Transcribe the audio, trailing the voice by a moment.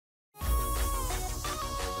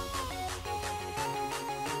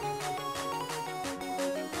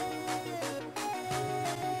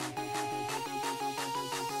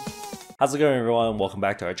How's it going, everyone? Welcome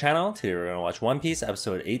back to our channel. Today we're going to watch One Piece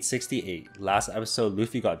episode 868. Last episode,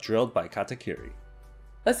 Luffy got drilled by Katakuri.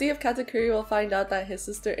 Let's see if Katakuri will find out that his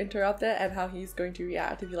sister interrupted and how he's going to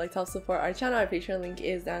react. If you'd like to help support our channel, our Patreon link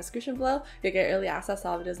is down in the description below. You'll get early access to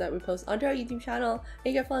all videos that we post onto our YouTube channel,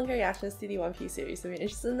 and you get full reactions to the One Piece series. So if you're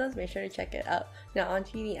interested in those, make sure to check it out. Now on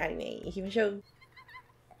to the anime. Show.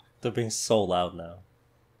 They're being so loud now.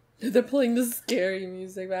 They're playing this scary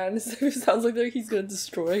music, man. It sounds like he's gonna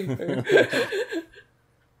destroy her.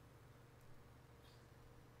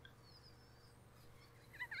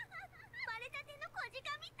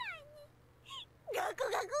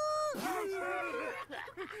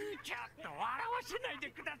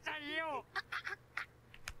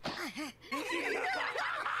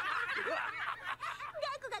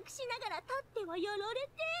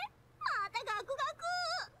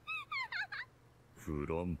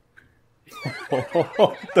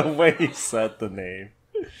 The way he said the name.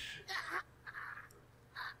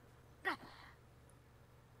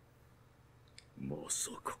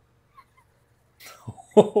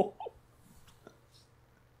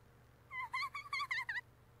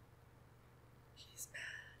 He's mad.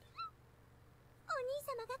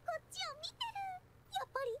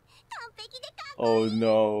 Oh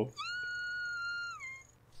no.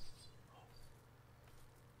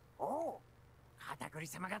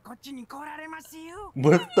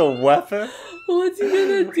 With the weapon? What's he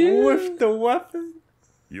gonna do? With the weapon?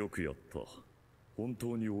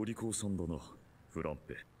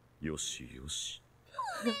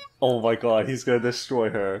 Oh my god, he's gonna destroy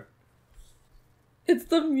her. It's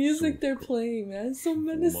the music they're playing, man. It's so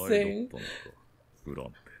menacing.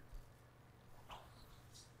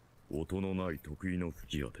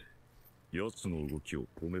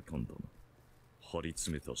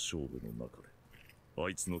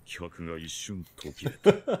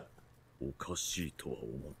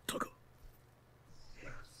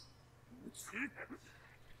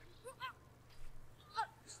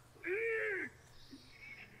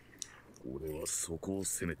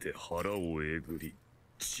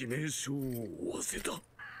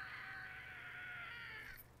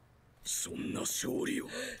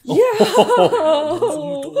 Yeah!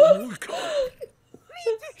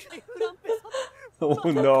 Oh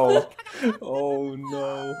no. Oh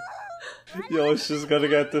no. Yo, she's gonna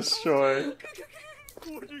get destroyed.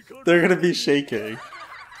 They're gonna be shaking.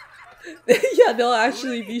 Yeah, they'll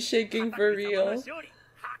actually be shaking for real.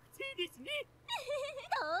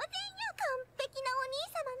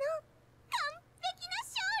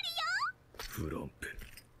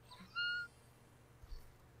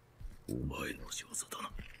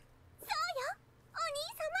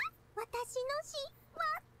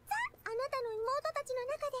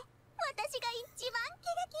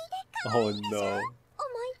 Oh no.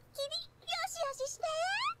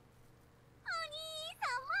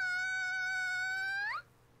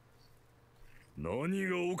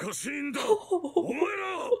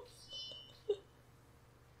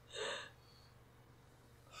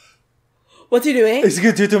 What's he doing? Is he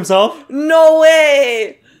gonna do it to himself? No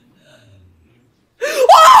way!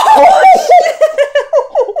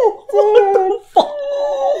 Oh,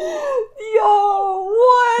 yo,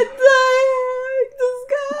 what the heck? This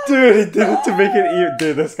guy? Dude, he did it to make it even.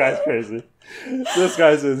 Dude, this guy's crazy. This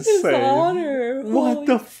guy's insane. His honor. What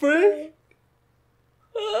the frick?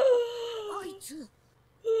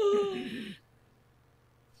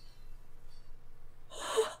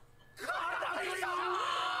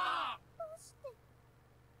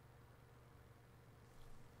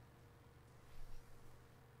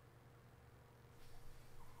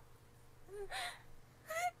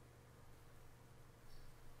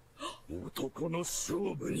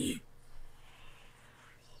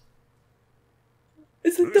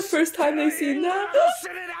 Is it the first time they've seen that?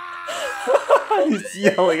 He's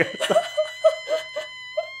yelling at them.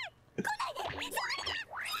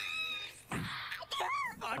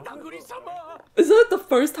 Is it the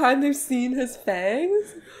first time they've seen his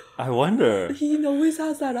fangs? I wonder. He always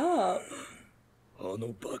has that up.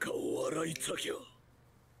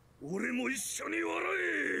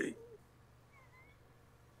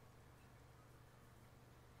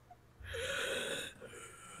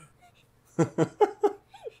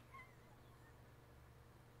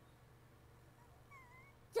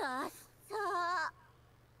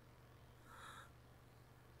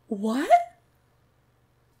 What?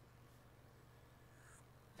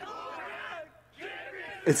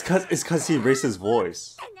 It's cause he raised his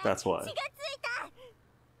voice. That's why.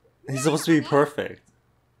 He's supposed to be perfect.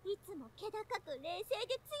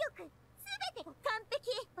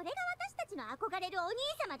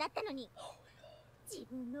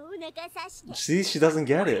 See, she doesn't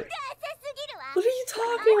get it. What are you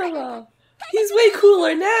talking about? He's way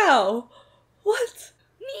cooler now. What?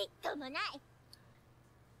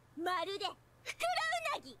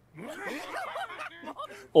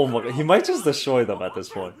 Oh my god, he might just destroy them at this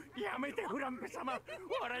point.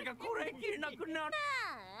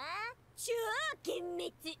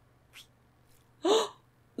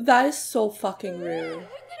 That is so fucking rude.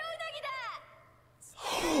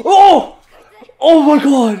 Oh! Oh my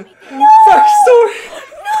god! Backstory!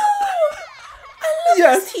 I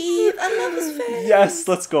love his teeth. I love his face. Yes,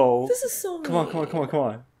 let's go. This is so Come on, come on, come on, come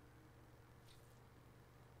on.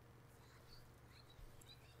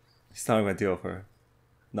 He's not gonna deal with her.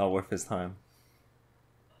 Not worth his time.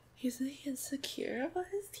 Isn't he insecure about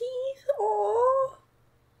his teeth? Oh.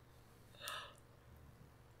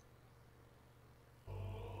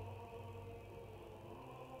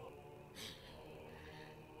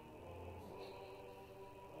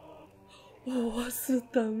 Oh, what's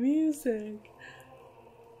with the music?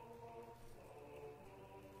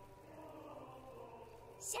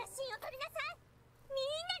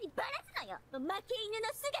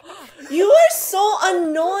 You are so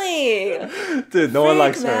annoying. Dude, no one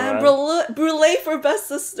likes her, man. Brûlé for best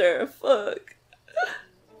sister. Fuck.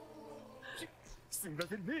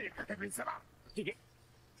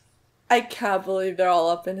 I can't believe they're all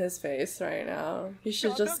up in his face right now. He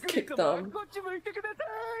should just kick them.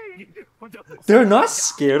 They're not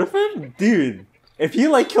scared of him? Dude, if he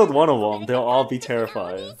like killed one of them, they'll all be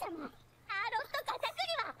terrified.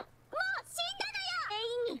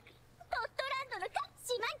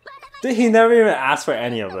 Dude, he never even asked for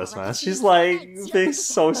any of this, man. She's like being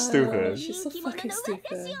so stupid. She's so fucking stupid.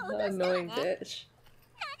 That annoying bitch.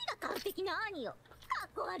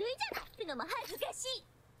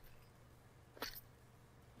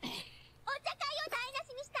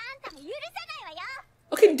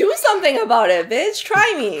 Okay, do something about it, bitch.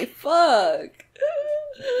 Try me. Fuck.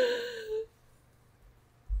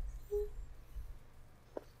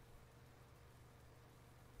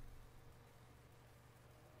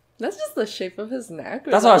 That's just the shape of his neck.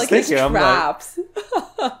 That's what I was thinking. His traps.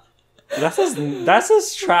 That's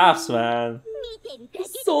his traps, man.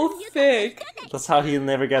 So thick. That's how he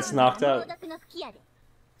never gets knocked out.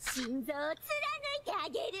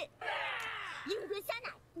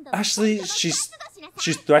 Actually, she's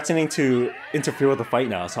threatening to interfere with the fight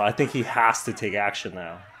now, so I think he has to take action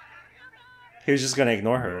now. He was just gonna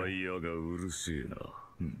ignore her.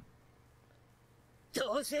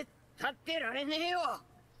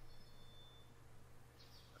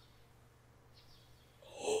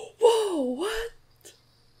 Whoa, what?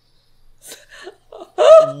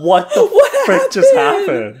 What the frick just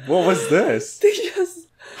happened? What was this? They just...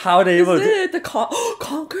 How are they able to... Is it the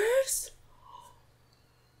Conqueror's?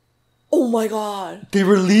 Oh my god. They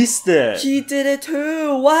released it. He did it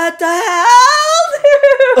too. What the hell,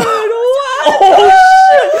 dude? What? Oh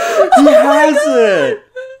shit! He has it.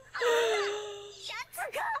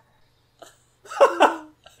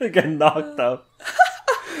 They get knocked out.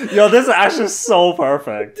 Yo, this is actually so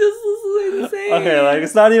perfect. This is insane. Okay, like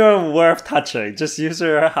it's not even worth touching. Just use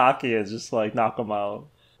your haki and just like knock him out.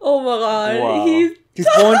 Oh my god. Wow. He's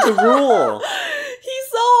born to rule. He's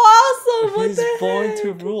so awesome. What He's the born heck?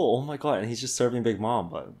 to rule. Oh my god, and he's just serving Big Mom,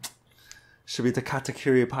 but should be the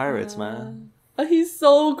Katakuri pirates, man. He's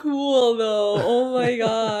so cool though. Oh my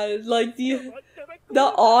god. Like the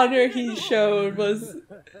honor he showed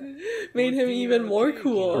made him even more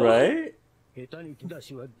cool. Right?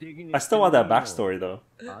 I still want that backstory though.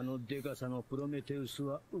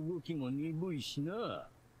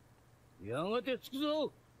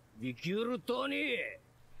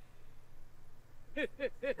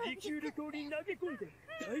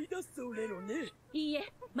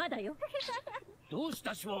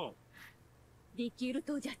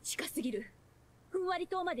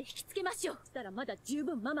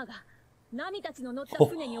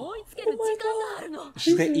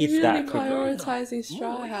 She's gonna eat that cookie. Prioritizing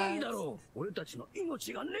straw hats.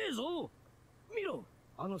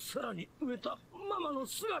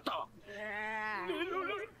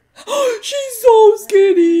 She's so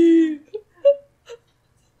skinny.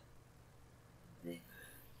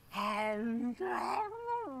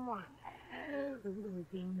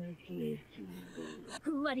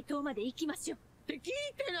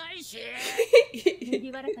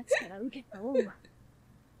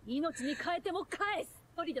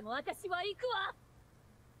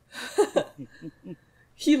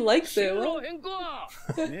 He likes it.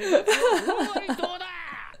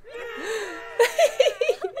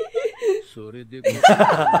 They're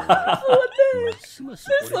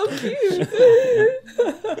so cute.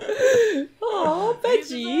 Oh,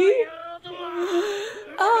 Veggie.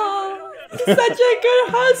 Oh, he's such a good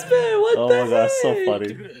husband. What Oh the my god, heck? so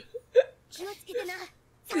funny.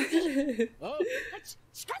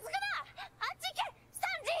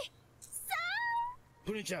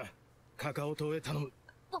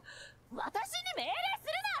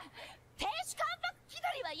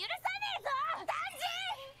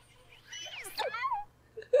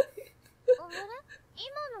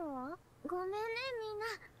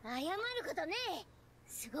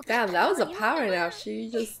 Damn, that was a power now. She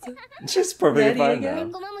just She's perfectly ready fine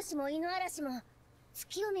again. now.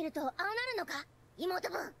 月を見るとああなるのか妹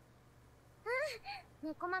分。うん。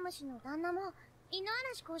猫マムシの旦那も犬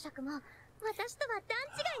嵐公爵も私とは段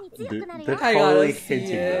違いに強くなる They're よ。 I gotta totally see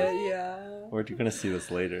hinting it, though. yeah. Or you're gonna see this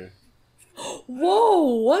later.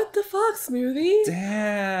 Whoa, what the fuck, Smoothie?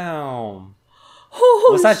 Damn. Oh,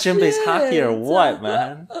 Was that Jinbei's shit. haki or what,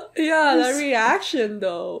 man? Yeah, that reaction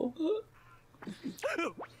though.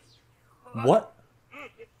 What?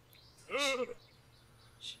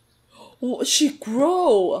 Oh, she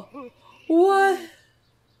grow. What?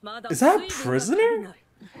 Is that a prisoner?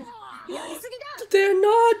 They're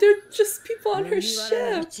not. They're just people on her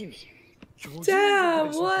ship.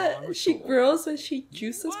 Damn, what? She grows when she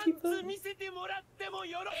juices people?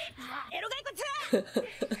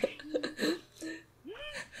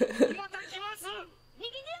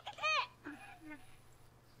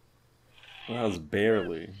 That was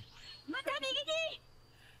barely.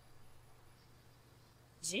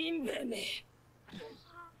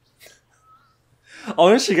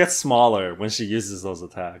 Only she gets smaller when she uses those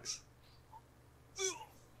attacks.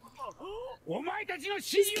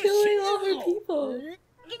 She's killing all her people.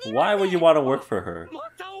 Why would you want to work for her?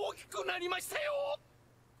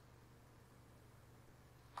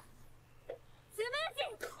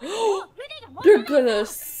 They're gonna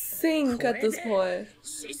sink at this point.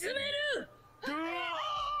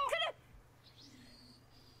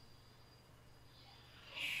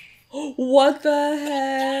 What the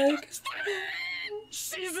heck?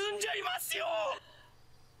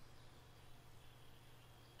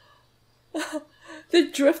 They're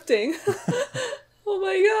drifting. Oh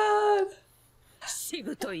my god.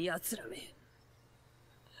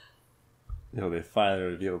 Yo, they finally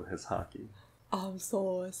revealed his haki. I'm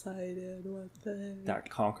so excited. What the heck? That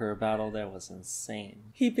Conqueror battle there was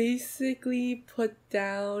insane. He basically put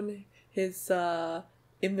down his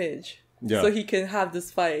image. Yeah. So he can have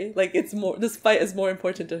this fight. Like it's more this fight is more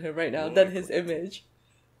important to him right now than his image.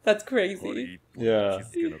 That's crazy. Yeah.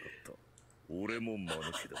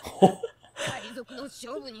 海賊の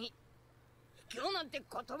勝負に今日なんて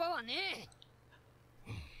言葉はね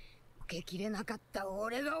受けきれなかった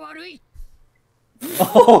俺が悪い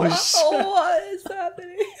Oh shit. Oh, what is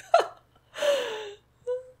happening?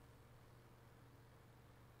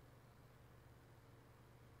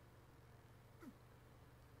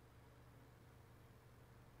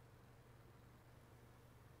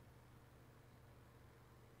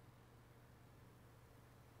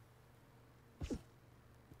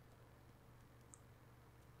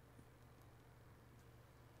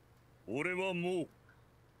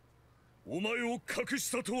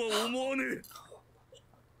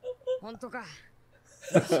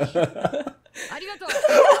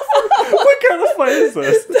 What kind of fight is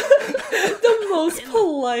this? The most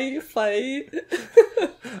polite fight.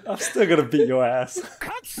 I'm still gonna beat your ass.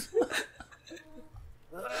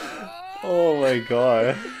 Oh my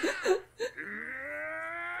god.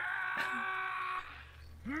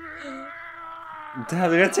 Damn,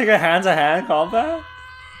 they're gonna take a hand-to-hand combat?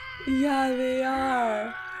 Yeah, they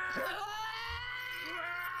are.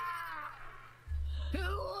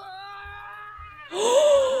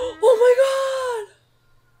 Oh my god!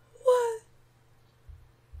 What?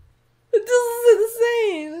 This is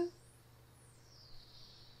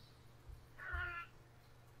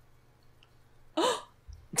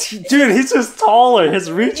insane! Dude, he's just taller.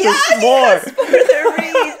 His reach is more. Yes, further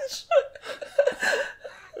reach.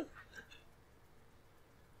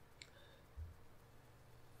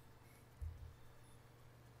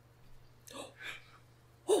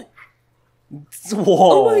 Whoa.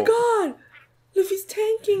 Oh my god! Luffy's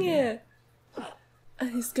tanking it!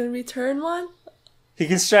 And he's gonna return one? He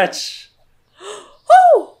can stretch.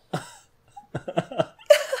 Oh!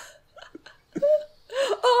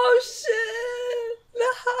 Oh shit! The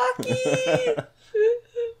haki!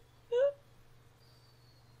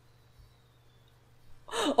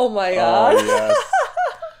 Oh my god. Oh yes.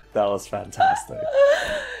 That was fantastic.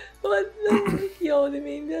 What the Yo, they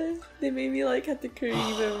made me like Katakuri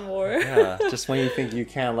even more. Yeah, just when you think you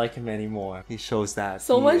can't like him anymore, he shows that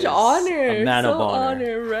So he much is honor. a man So of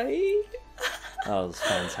honor. right? That was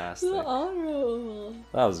fantastic. So honorable.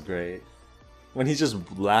 That was great. When he just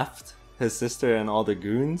left his sister and all the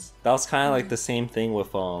goons, that was kind of like the same thing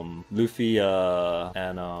with Luffy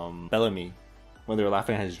and Bellamy. When they were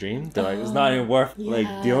laughing at his dream, they're like, it's not even worth like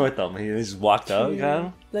dealing with them. He just walked out, kind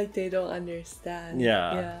of. Like they don't understand.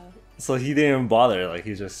 Yeah. So he didn't even bother. Like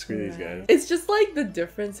he just screwed these guys. It's just like the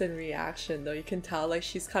difference in reaction, though. You can tell like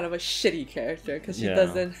she's kind of a shitty character because she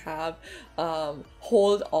doesn't have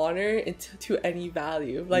hold honor to any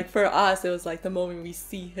value. Like for us, it was like the moment we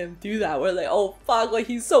see him do that, we're like, oh fuck, like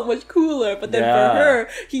he's so much cooler. But then for her,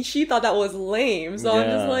 she thought that was lame. So I'm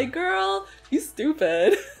just like, girl, you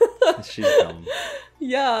stupid. She's dumb.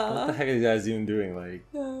 Yeah. What the heck are you guys even doing? Like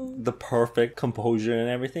the perfect composure and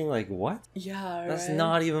everything. Like what? Yeah, that's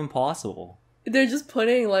not even possible. They're just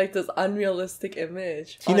putting like this unrealistic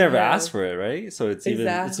image. He never asked for it, right? So it's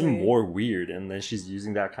even more weird. And then she's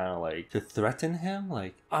using that kind of like to threaten him.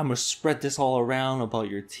 Like, I'm gonna spread this all around about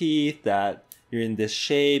your teeth, that you're in this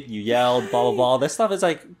shape, you yelled, blah blah blah. That stuff is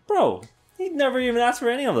like, bro, he never even asked for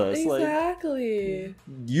any of this. Exactly. Like,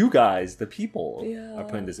 you guys, the people, are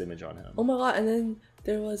putting this image on him. Oh my god! And then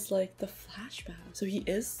there was like the flashback. So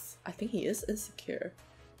I think he is insecure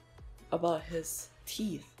about his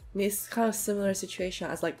teeth. I mean, it's kind of similar situation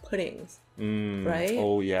as like puddings, right?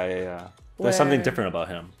 Oh yeah. There's something different about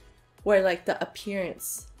him. Where like the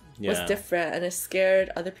appearance was different and it scared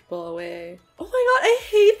other people away. Oh my god, I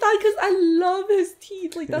hate that because I love his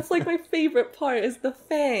teeth. Like that's like my favorite part is the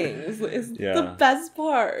fangs. It's the best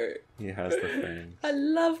part. He has the fangs. I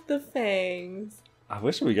love the fangs. I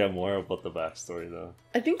wish we get more about the backstory though.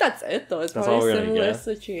 I think that's it though. It's probably a similar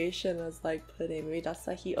situation as like Pudding. Maybe that's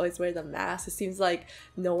why he always wears a mask. It seems like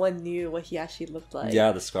no one knew what he actually looked like.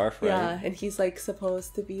 Yeah, the scarf, right? Yeah, and he's like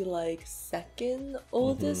supposed to be like second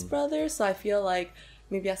oldest brother. So I feel like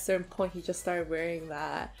maybe at a certain point he just started wearing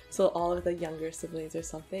that. So all of the younger siblings or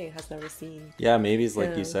something has never seen. Yeah, maybe it's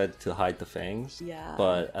like you said to hide the fangs. Yeah.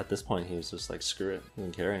 But at this point he was just like, screw it. He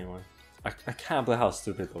didn't care anymore. I can't believe how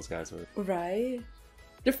stupid those guys were. Right?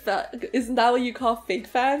 Isn't that what you call fake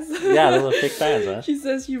fans? Yeah, those are fake fans, huh? She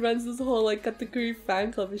says she runs this whole like Katakuri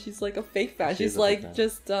fan club and she's like a fake fan. She's like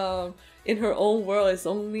just in her own world, it's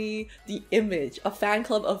only the image, a fan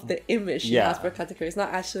club of the image she has for Katakuri. It's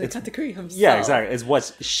not actually Katakuri himself. Yeah, exactly. It's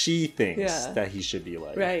what she thinks that he should be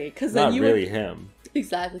like. Right, because not really him.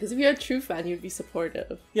 Exactly, because if you're a true fan, you'd be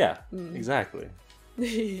supportive. Yeah, exactly.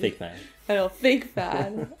 Fake fan. I know, fake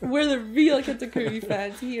fan. We're the real Katakuri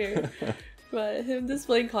fans here. But him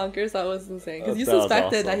displaying Conqueror's, that was insane. Because you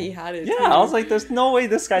suspected that he had it. Yeah, I was like, there's no way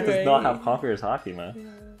this guy does not have Conqueror's Haki,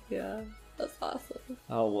 man. Yeah, that's awesome.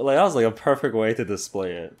 Oh, like that was like a perfect way to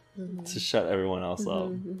display it. To shut everyone else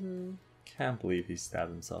up. Can't believe he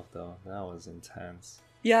stabbed himself though. That was intense.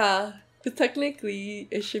 Yeah, because technically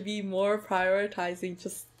it should be more prioritizing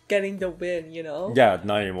just getting the win, you know? Yeah,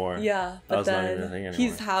 not anymore. Yeah, but then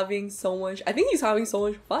he's having so much... I think he's having so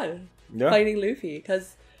much fun fighting Luffy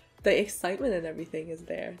because the excitement and everything is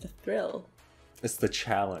there. The thrill. It's the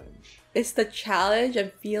challenge. It's the challenge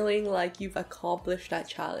and feeling like you've accomplished that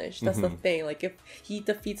challenge. That's the thing. Like if he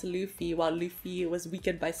defeats Luffy while Luffy was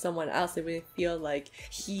weakened by someone else, it wouldn't feel like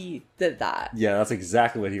he did that. Yeah, that's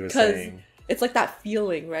exactly what he was saying. It's like that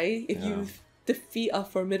feeling, right? If you defeat a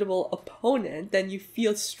formidable opponent, then you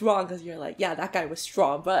feel strong because you're like, yeah, that guy was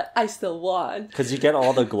strong, but I still won. Because you get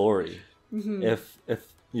all the glory. If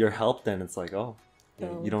you're helped, then it's like, oh,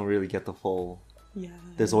 you don't really get the full... Yeah.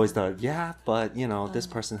 There's always the, but, you know, this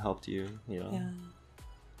person helped you, you know. Yeah.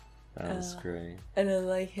 That was great. And then,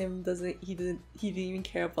 like, he didn't even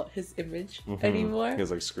care about his image anymore. He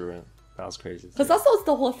was like, screw it. That was crazy. Because that's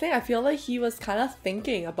the whole thing. I feel like he was kind of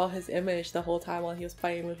thinking about his image the whole time while he was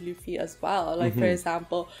fighting with Luffy as well. Like, for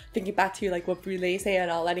example, thinking back to, like, what Brûlé said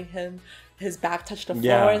and letting his back touch the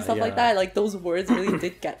floor and stuff like that. Like, those words really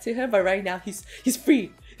did get to him. But right now, he's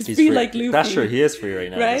free. He's free like Luffy. That's true. He is free right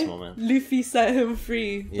now at this moment. Luffy set him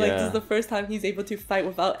free. Yeah. Like, this is the first time he's able to fight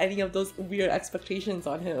without any of those weird expectations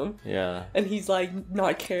on him. Yeah. And he's, like,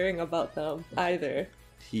 not caring about them either.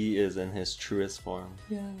 He is in his truest form.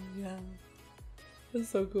 Yeah. That's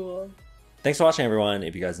so cool. Thanks for watching, everyone.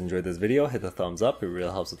 If you guys enjoyed this video, hit the thumbs up. It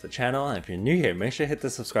really helps with the channel. And if you're new here, make sure to hit the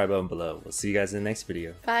subscribe button below. We'll see you guys in the next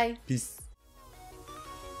video. Bye. Peace.